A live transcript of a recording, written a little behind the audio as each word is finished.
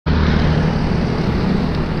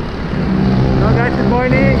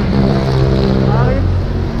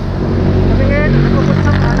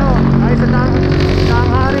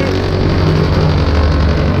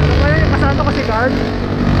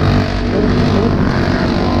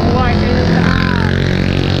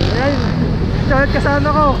ano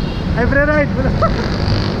ko, every ride.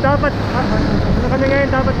 Dapat, ano kami ngayon,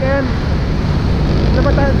 dapat ngayon. Ano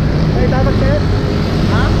ba tayo? Tayo dapat ngayon?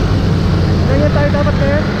 Ha? Ngayon tayo dapat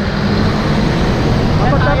ngayon?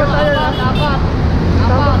 Dapat tayo,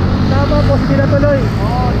 dapat po, hindi natuloy.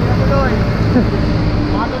 Oo, hindi natuloy.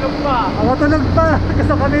 Matulog pa. Matulog pa,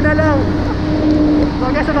 kasi kami na lang.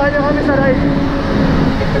 Magkasamahan nyo kami sa ride.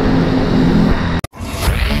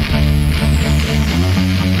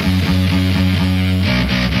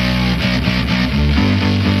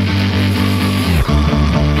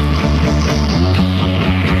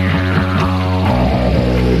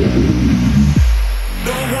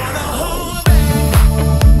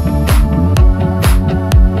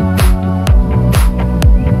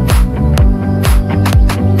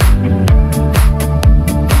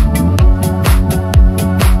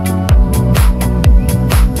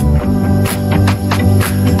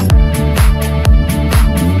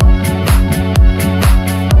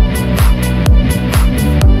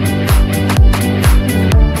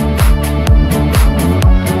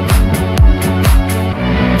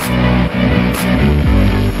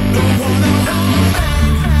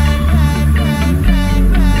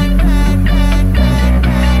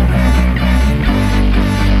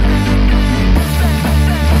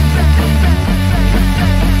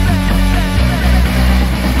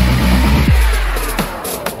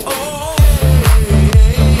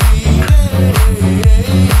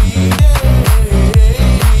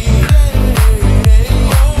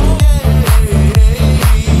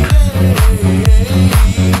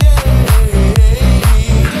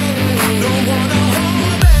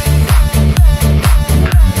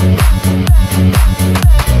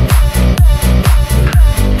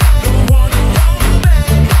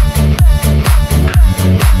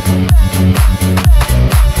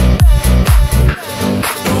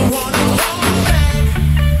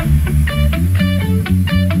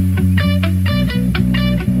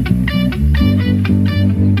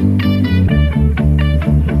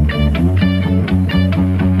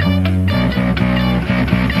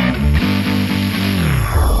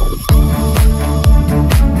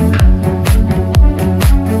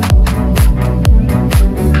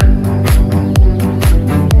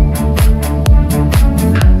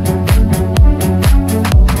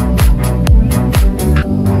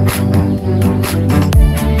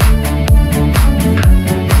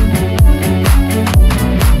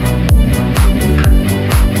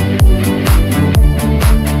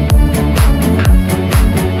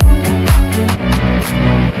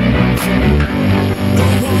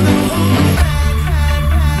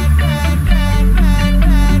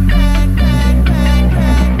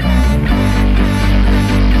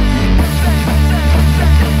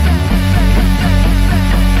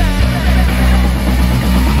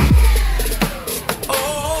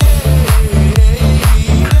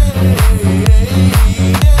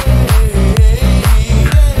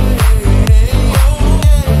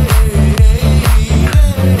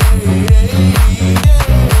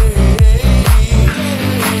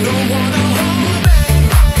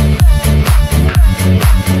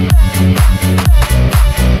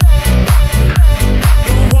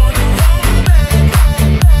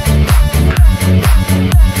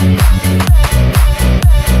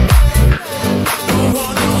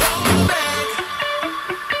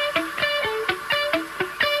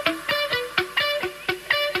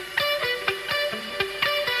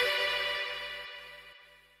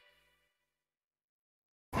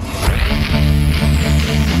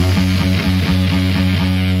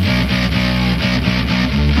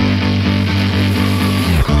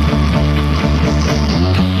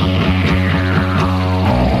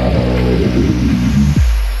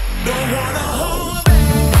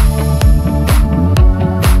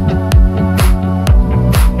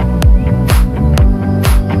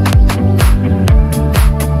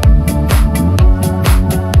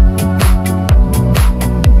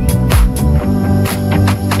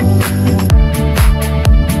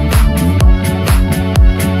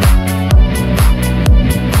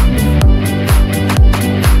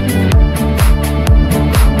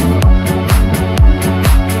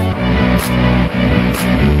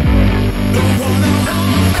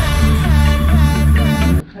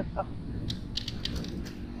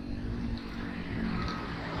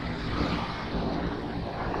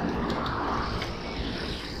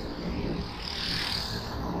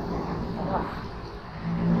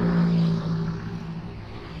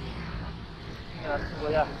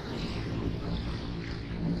 kuya.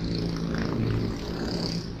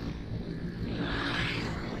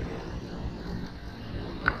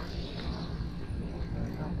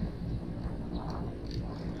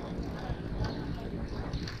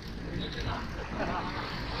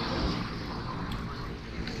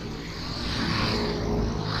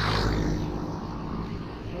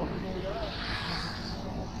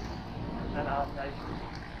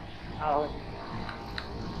 Ahon.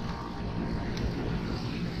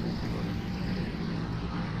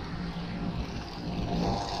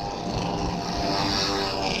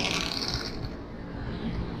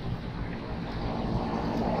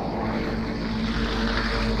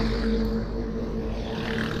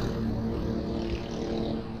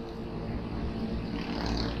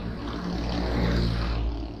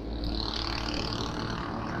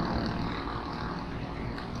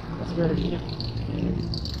 That's very cheap.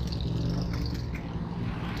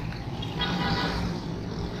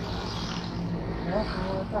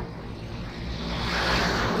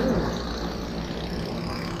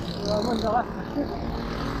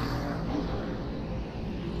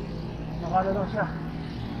 Nakala lang siya.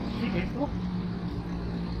 Sige ito.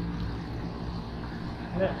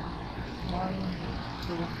 Ayan. 1,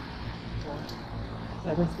 2,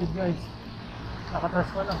 4, 7 speed guys. Nakatras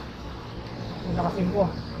pa lang. Yung naka-5.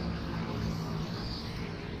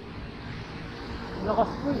 Lakas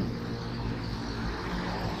po eh.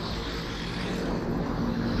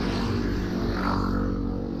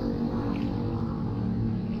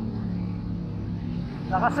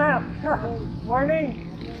 Lakas sir! Morning!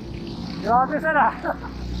 Grabe sir ah!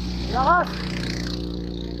 Lakas!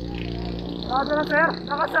 Grabe na sir!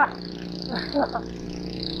 Lakas ah!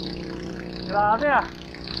 Grabe ah!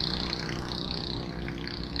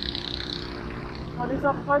 Panis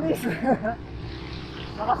ako panis!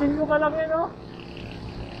 Nakasingo ka lang yun oh!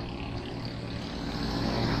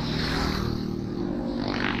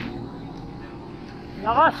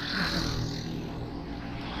 Lakas!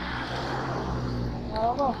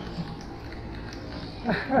 Ako.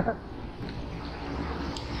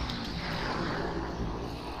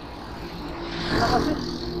 Lakas eh.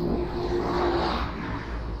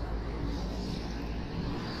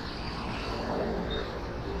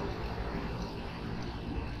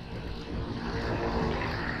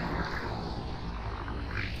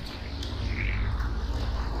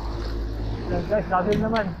 Yan guys, sabi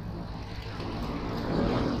naman.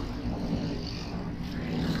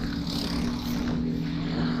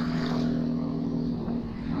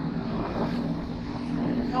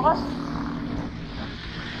 Lakas.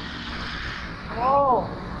 Wow.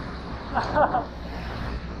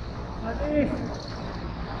 Mati.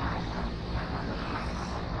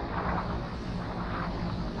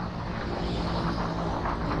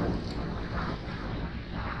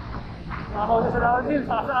 Nakaw na sa lawan din,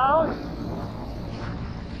 sasahon.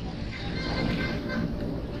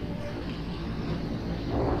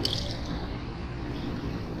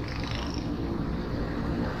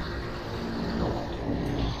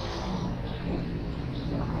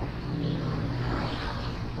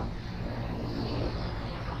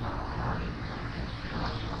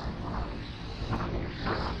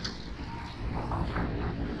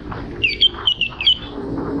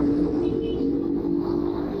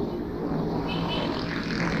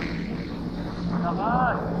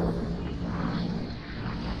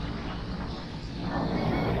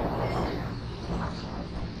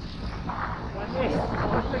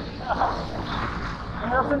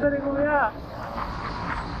 Sandali kuya.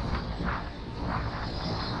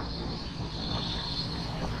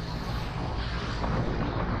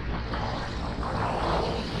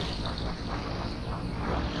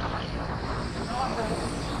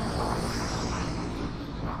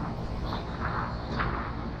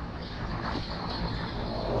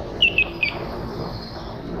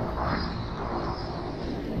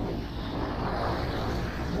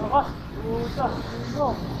 Lakas, puta, sino?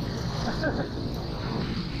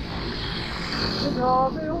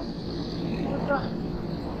 Grabe yun. Puta.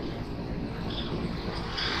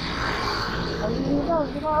 Ang hina,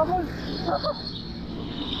 Hinabol.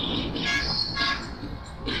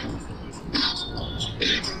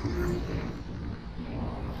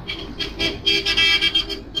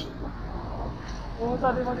 Puta,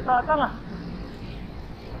 di mo itatang ah.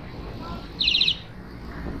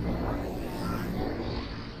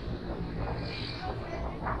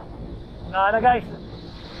 Wala na guys.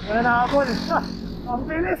 Wala na Hinabol. Ang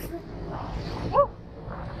bilis.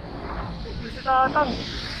 Si Tatang.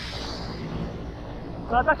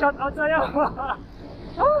 Tatang, shout out sa'yo.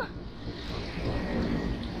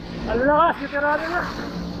 Ano lakas, kitirado na.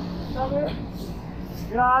 Sabi,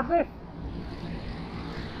 grabe.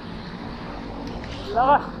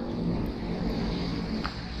 Lakas.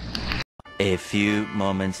 A few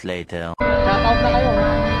moments later. Shout out na kayo.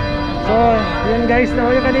 So, yun guys,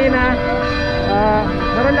 na yung kanina.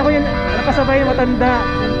 Meron ako yung nakasabayan matanda.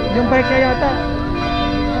 Yung bike niya yata.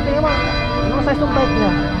 Tingnan mo, ano size ng bike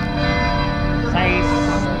niya? Size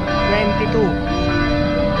 22.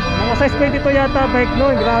 Mga Naka size 22 yata bike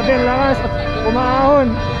noon. Grabe ang lakas. At umaahon,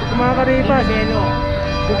 kumakaripas.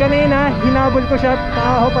 Yung kanina, hinabol ko siya,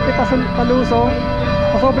 taaho pati palusong.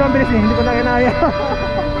 Sobrang bilis eh, hindi ko na kinaya.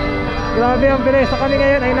 Grabe ang bilis. So kami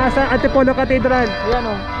ngayon ay nasa Antipolo Cathedral. Ayan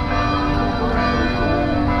o.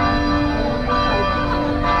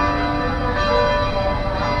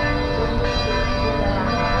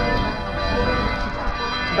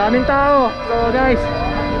 Daming tao. So guys,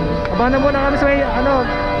 abangan muna kami sa may,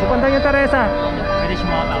 sa bandang yung Teresa. Pwede siya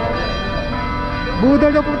mga tao.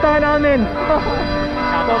 Budol yung puntahan namin.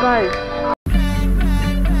 So bye.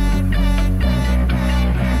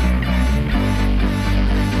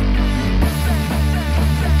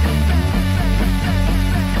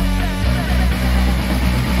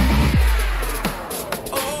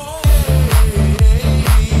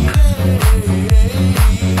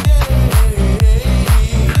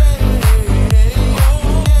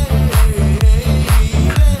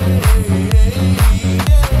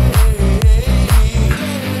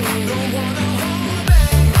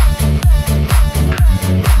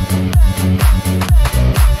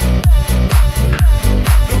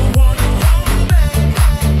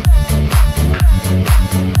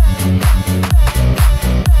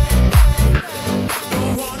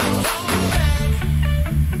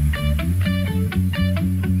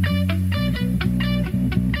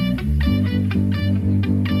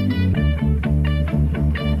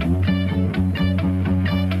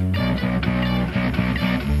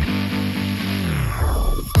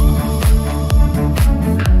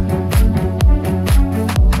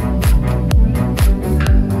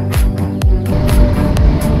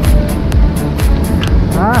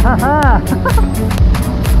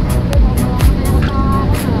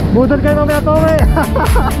 Budol kayo mamaya to eh.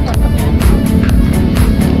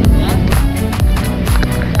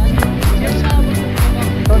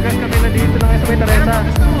 So guys, kami na dito lang sa may Teresa.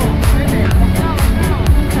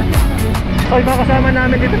 So yung mga kasama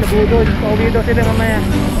namin dito na budol. Pauwi daw sila mamaya.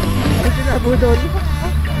 Ay sila budol.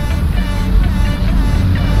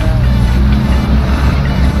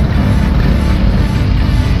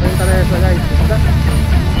 So yung Teresa guys.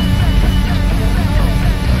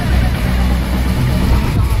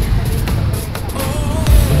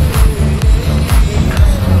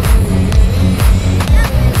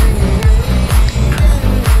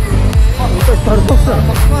 Starbucks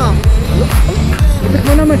ah. Ibig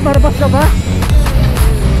mo na may Starbucks ka ba?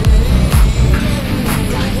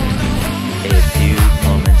 A few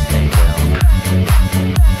moments later.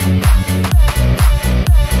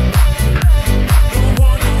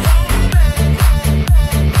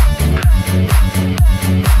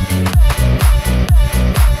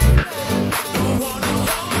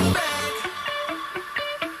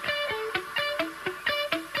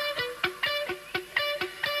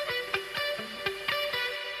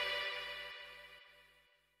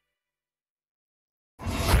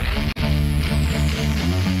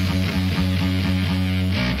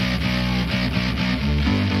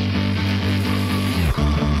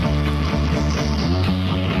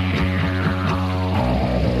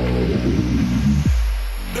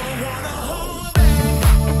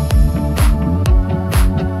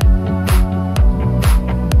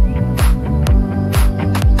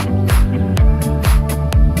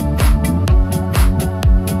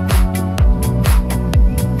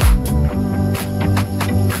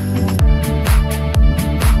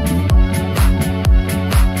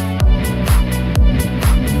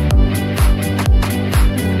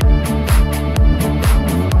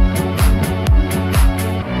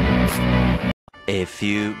 A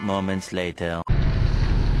few moments later.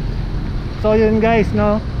 So yun guys,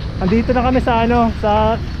 no. Andito na kami sa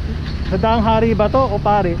sa Daang Hari ba to o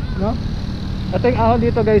pare, no? Ito yung ahon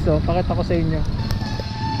dito guys, oh. Pakita ko sa inyo.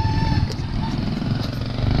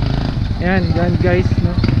 Yan guys,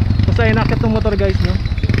 no. Basta inakit ng motor guys, no.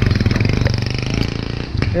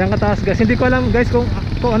 Ayan kataas guys. Hindi ko alam guys kung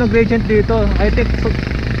ano gradient dito. I think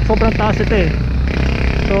sobrang taas ito eh.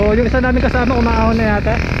 So yung isa namin kasama umaahon na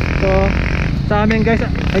yata. So sa amin guys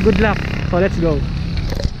ay good luck. So let's go.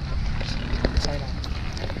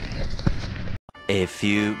 A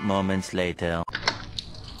few moments later.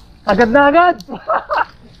 Agad na agad.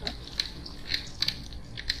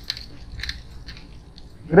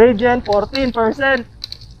 Gradient 14%.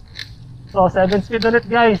 So 7 speed ulit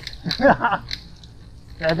guys.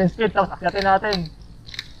 7 speed, tapos akyatin natin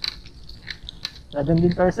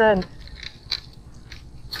 17%.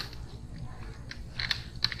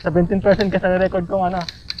 17% kasi na-record kong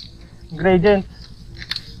gradient.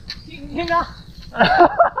 Hindi na.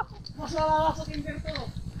 Mas malala sa Tinder to.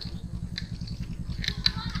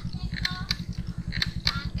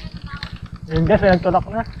 Yun guys, may nagtulak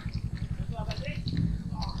na.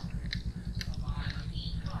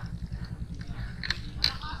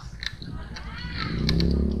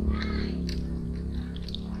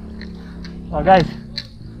 Oh guys,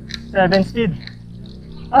 7 speed.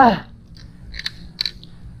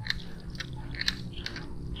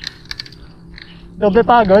 Doble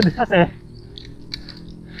pagod kasi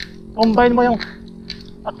combine mo yung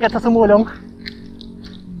akyat sa sumulong.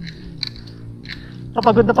 So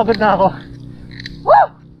pagod na ako. Woo!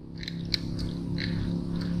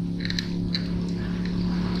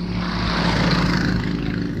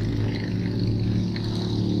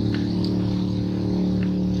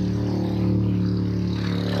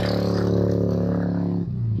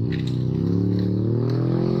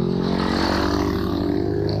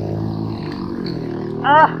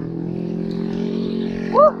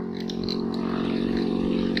 Woo!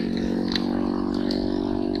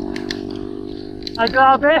 Ay,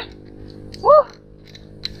 grabe! Woo!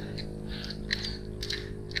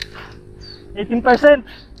 18%!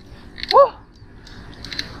 Woo!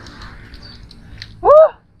 Woo!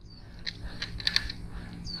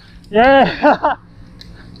 Yeah!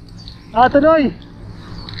 Tuloy!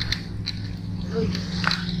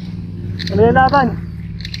 Tuloy yung laban!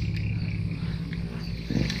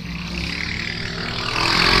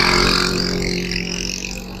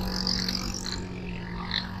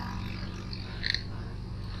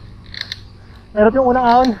 Meron yung unang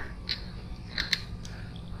ahon.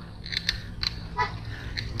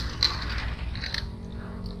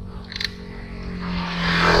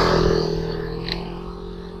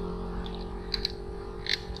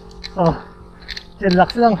 So,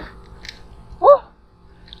 chillax lang. Woo!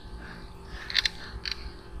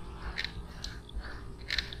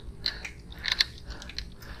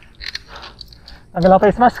 Tanggal ang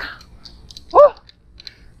face mask. Woo!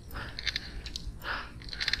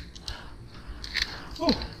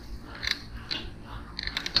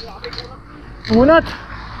 Munat!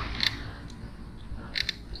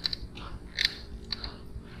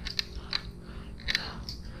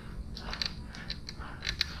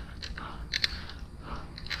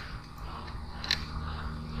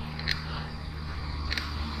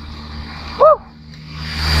 Woo!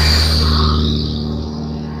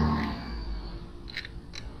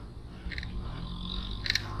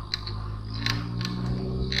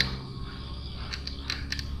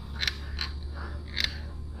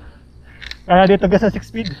 Kaya dito guys sa 6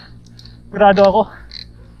 speed, sigurado ako.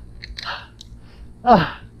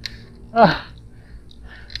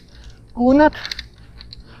 Kunat.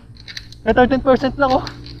 Kaya 13% lang oh.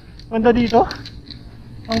 Banda dito.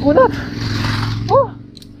 Ang kunat.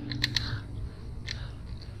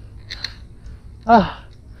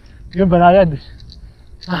 Yun banayad.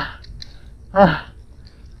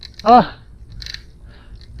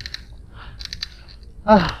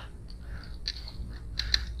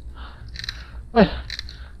 Ay,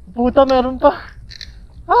 puta, meron pa.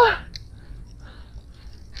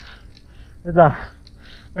 Wait lang.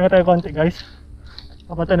 May tayo konti guys.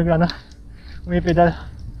 Kapatunog na umipidal.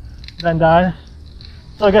 Dandaan.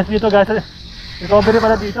 So guys, dito guys, recovery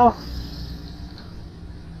pala dito.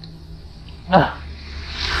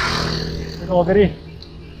 Recovery.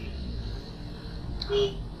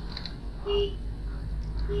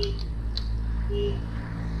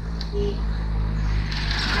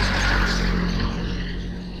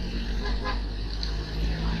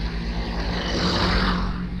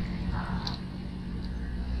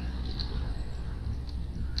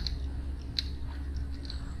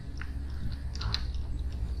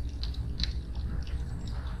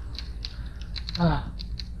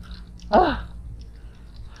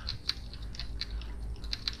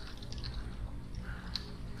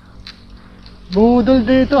 Budol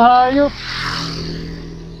dito, hayop.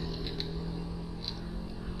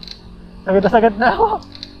 Sagad na sagad na ako.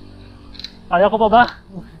 Kaya ko pa ba?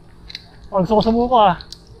 Pag gusto ko sumuko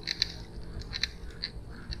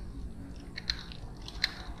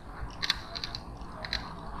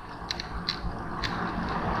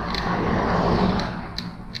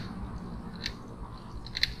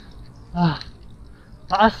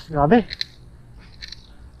taas, grabe.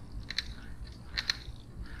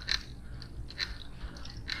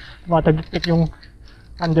 Tumatagpik yung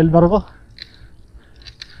handlebar ko.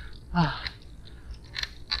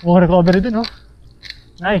 Mukhang recovery din, oh.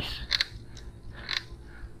 Nice.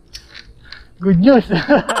 Good news.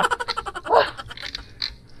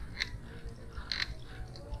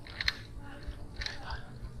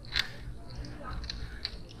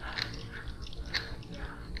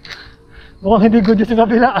 Mukhang hindi good news yung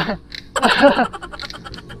kabila.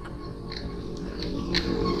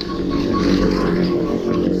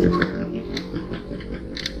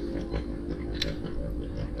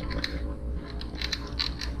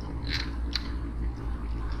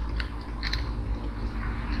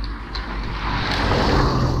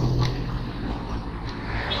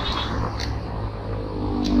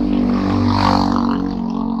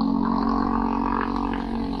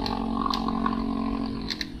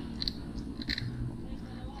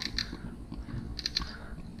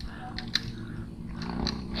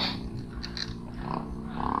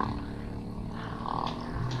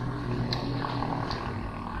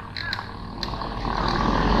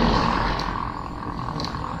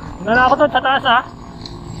 Wala na ako doon sa taas ha.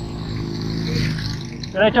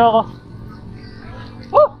 Diretso ako.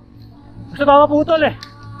 Oh! Gusto ba maputol eh.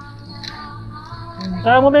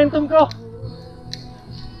 Sa momentum ko.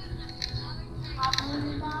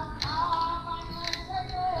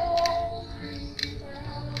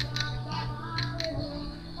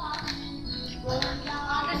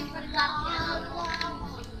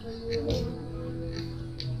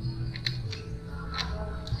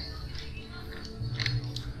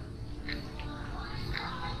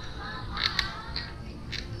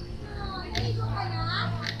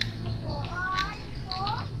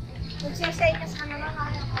 Magsasayas ka naman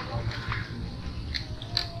ako.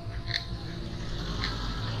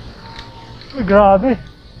 Uy, grabe.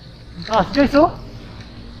 Taas guys oh.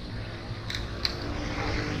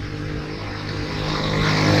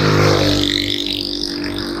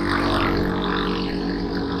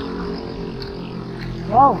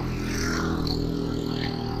 Wow.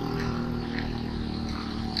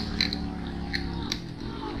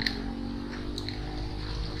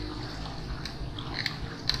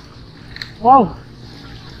 Wow.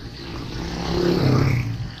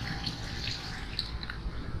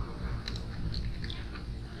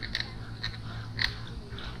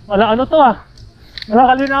 Wala ano to ah. Wala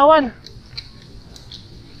kalinawan.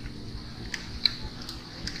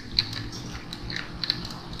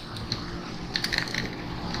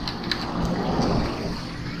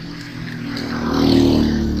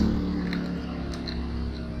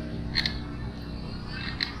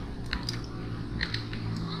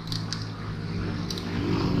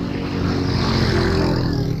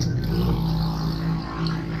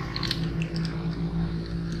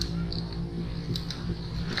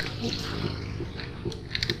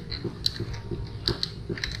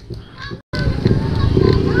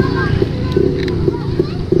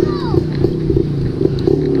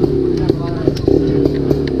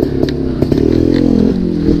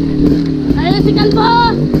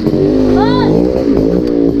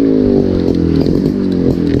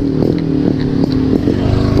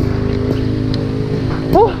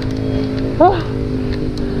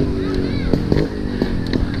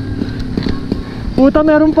 Puta,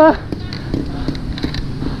 meron pa.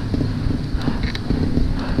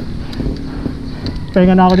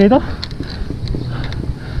 Pahinga na ako dito.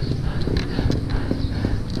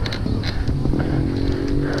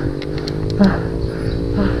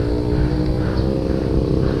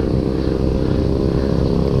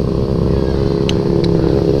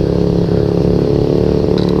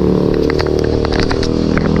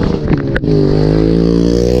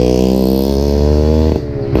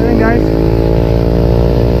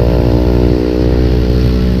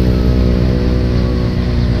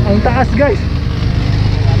 Guys,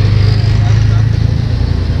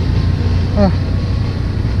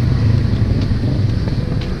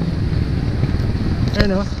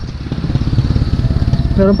 ayun o,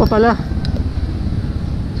 meron pa pala.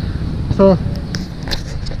 So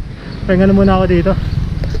pahinga na muna ako dito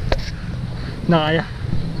na kaya.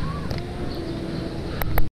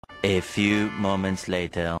 A few moments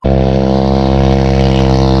later.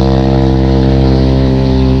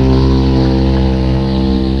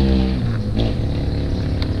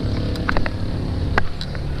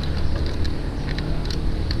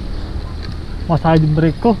 Masahid yung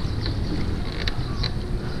brake ko.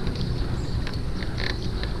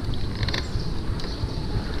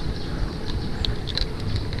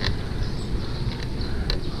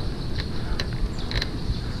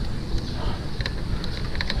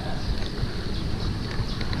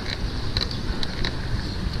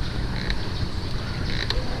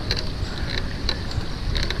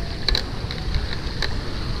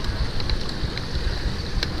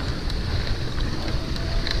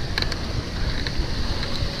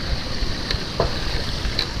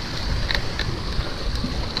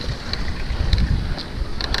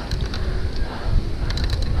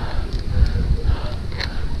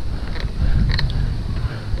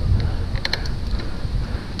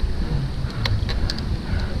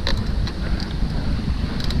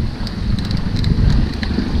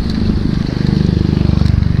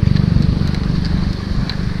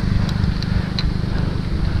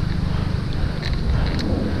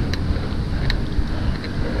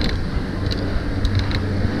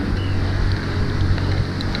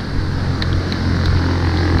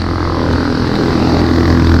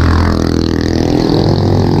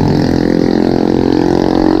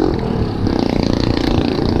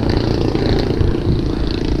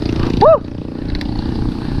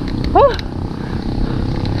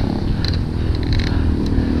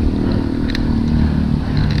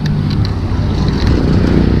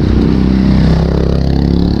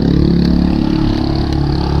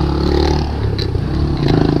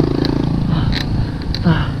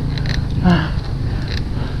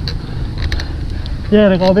 Yeah,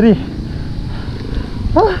 recovery.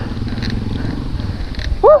 Ah.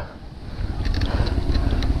 Woo.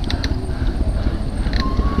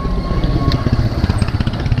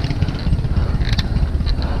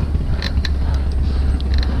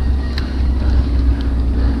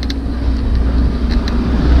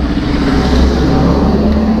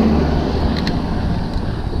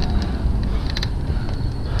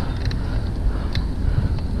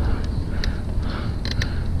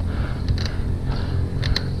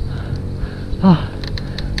 Ah,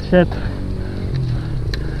 shit.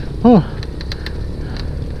 Oh.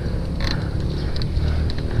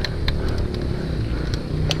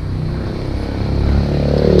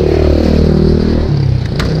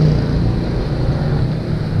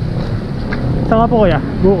 Saan ka po kuya?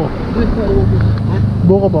 Buko.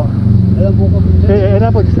 Buko po. Alam mo ko. Ano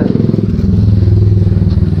po isa?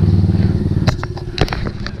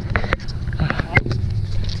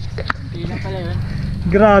 Hindi na pala yun.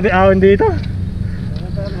 Grabe ahon dito.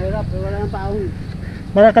 Mahirap, wala nang paahon.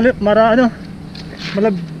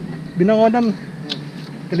 Binangonan.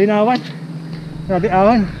 Kalinawan. Grabe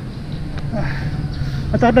ahon.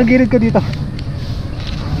 At saka ang gilid ko dito.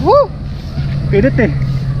 Woo! Pilit eh.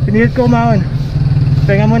 Pinilit ko umahon.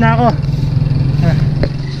 Pahinga muna ako.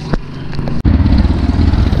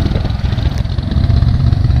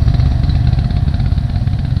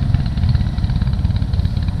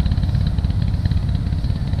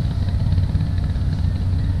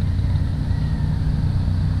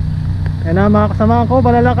 Yan na mga kasama ko,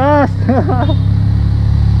 malalakas.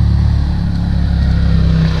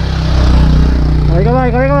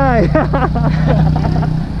 Kamay.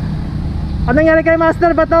 Anong nangyari kay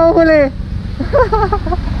Master? Ba't nahuhuli?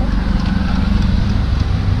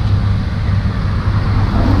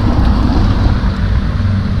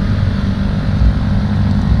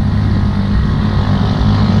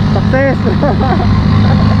 Success.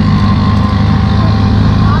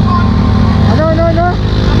 Ano?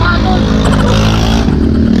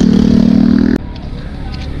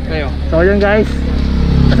 Kayo. So yun guys,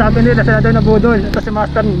 sabi nila sila daw nabudol. Ito si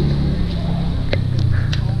Master.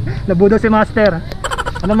 Nabudol si Master.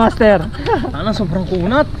 Ano Master? Ano, sobrang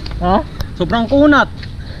kunat. Ha? Sobrang kunat.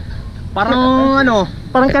 Parang ano,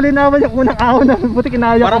 Parang kalinawan yung unang ahon na buti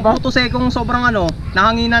kinaya ko parang ba? puto sekong sobrang ano,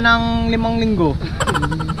 nahangina ng 5 linggo.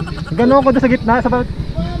 Gano'n ko doon sa gitna,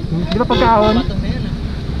 di ba pagkaahon?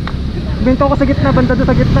 Binto ko sa gitna, banda doon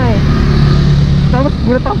sa gitna eh. Tapos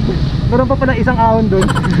gulat ako, meron pa pala isang ahon doon.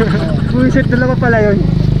 Bullshit, dalawa pala yun.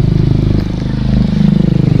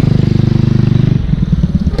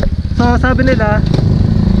 So sabi nila,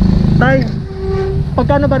 tay,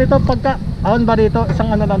 pagkano ba dito? Ahon ba dito? Isang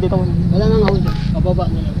ano lang dito? Wala nang ahon. Kababa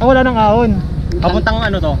na lang. Ah, wala nang ahon. Papuntang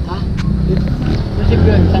ano to? Ha? Receive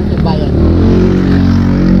yun, sinabayan.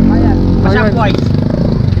 Ayan. Ayun.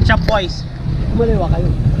 Shopwise. Kumaliwa kayo.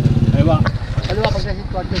 Diba? Kaliwa pag sa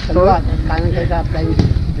sitwarte, kaliwa. Kanan kayo sa flying.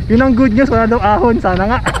 Yun ang good news, wala daw ahon. Sana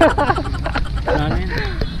nga.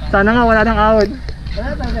 Sana nga wala nang ahon. Wala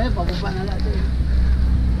tayo, pababa na lang.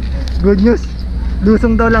 Good news,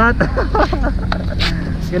 lusong daw lahat.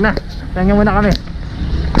 Yun na, tangin muna kami.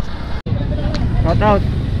 Shout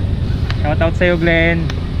out sa'yo Glenn.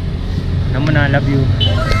 Ano mo na, love you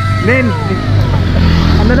Glenn,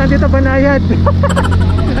 ano lang dito, banayad.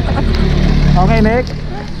 Okay, next.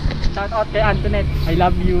 Shout out kay Antoinette, I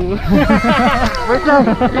love you. Wait lang,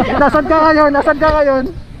 nasan ka ngayon?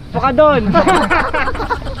 Baka doon.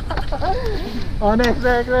 Oh, next.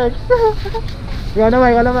 Ikaw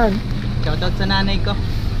naman. Shoutout sa nanay ko.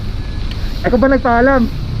 Ako ba nagpaalam?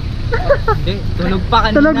 Hindi, tulog pa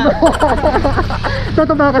kanina. Tulog ba?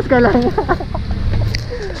 Tutubakas ka lang.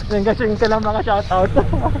 Yung gasing ka lang mga shoutout.